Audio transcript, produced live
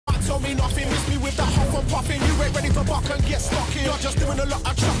don't mean nothing. Miss me with that huff and puffing. You ain't ready for buck and get stuck in. You're just doing a lot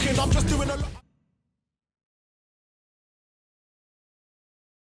of chucking. I'm just doing a lot.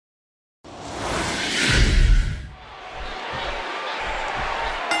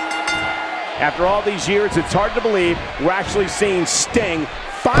 After all these years, it's hard to believe we're actually seeing Sting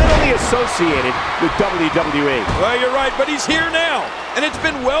finally associated with WWE. Well, you're right, but he's here now, and it's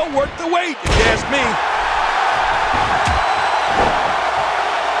been well worth the wait, if you ask me.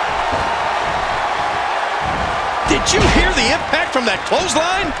 Did you hear the impact from that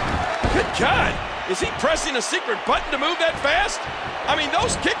clothesline? Good God, is he pressing a secret button to move that fast? I mean,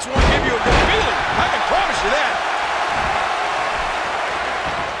 those kicks won't give you a good feeling, I can promise you that.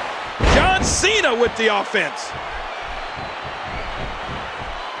 Cena with the offense.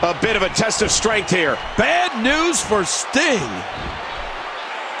 A bit of a test of strength here. Bad news for Sting.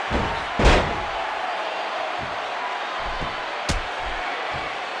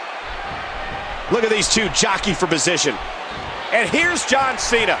 Look at these two jockey for position. And here's John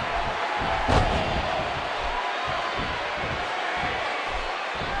Cena.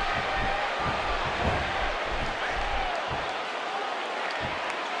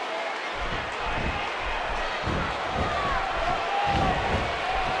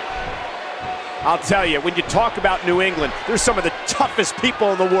 I'll tell you, when you talk about New England, there's some of the toughest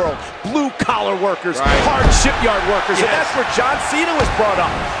people in the world. Blue-collar workers, hard shipyard workers, and that's where John Cena was brought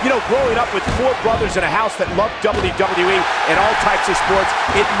up. You know, growing up with four brothers in a house that loved WWE and all types of sports,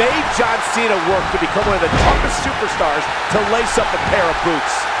 it made John Cena work to become one of the toughest superstars to lace up a pair of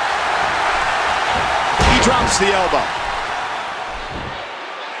boots. He drops the elbow.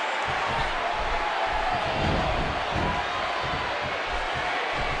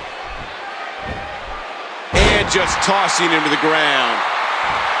 Just tossing him to the ground.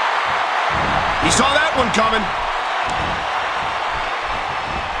 He saw that one coming.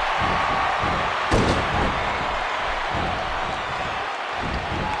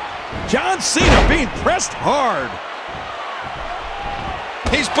 John Cena being pressed hard.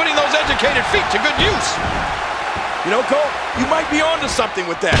 He's putting those educated feet to good use. You know, Cole, you might be onto something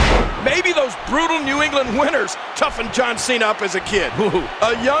with that. Maybe those brutal New England winters toughened John Cena up as a kid.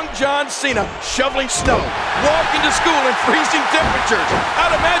 A young John Cena shoveling snow, walking to school in freezing temperatures.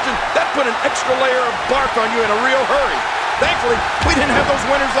 I'd imagine that put an extra layer of bark on you in a real hurry. Thankfully, we didn't have those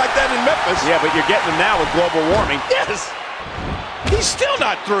winters like that in Memphis. Yeah, but you're getting them now with global warming. Yes! He's still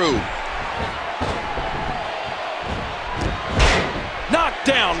not through. Knocked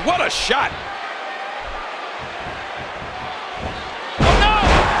down, what a shot!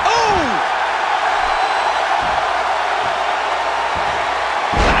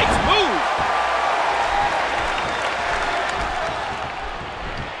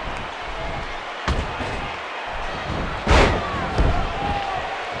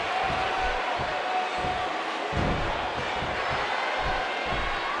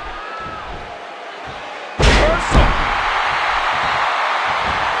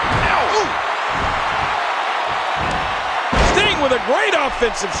 With a great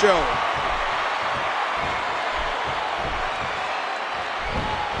offensive show.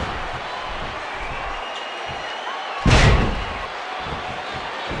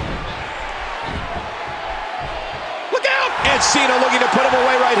 Look out! And Cena looking to put him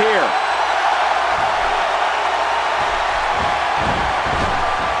away right here.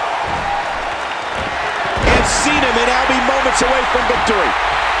 And Cena may now be moments away from victory.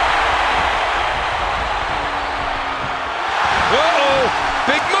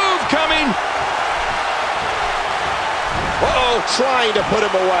 Big move coming. Uh-oh, trying to put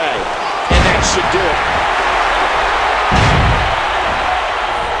him away. And that should do it.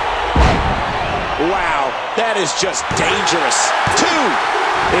 Wow, that is just dangerous. 2,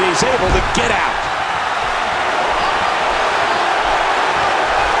 and he's able to get out.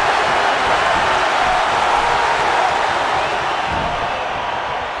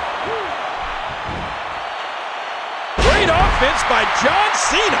 Offense by John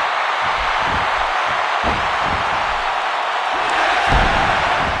Cena.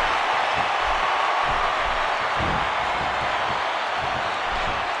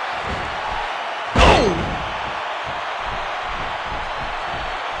 Oh!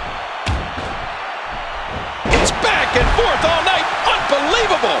 It's back and forth all night.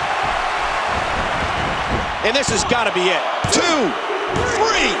 Unbelievable. And this has got to be it. 2, 3.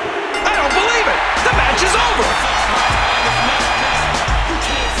 I don't believe it. The match is over.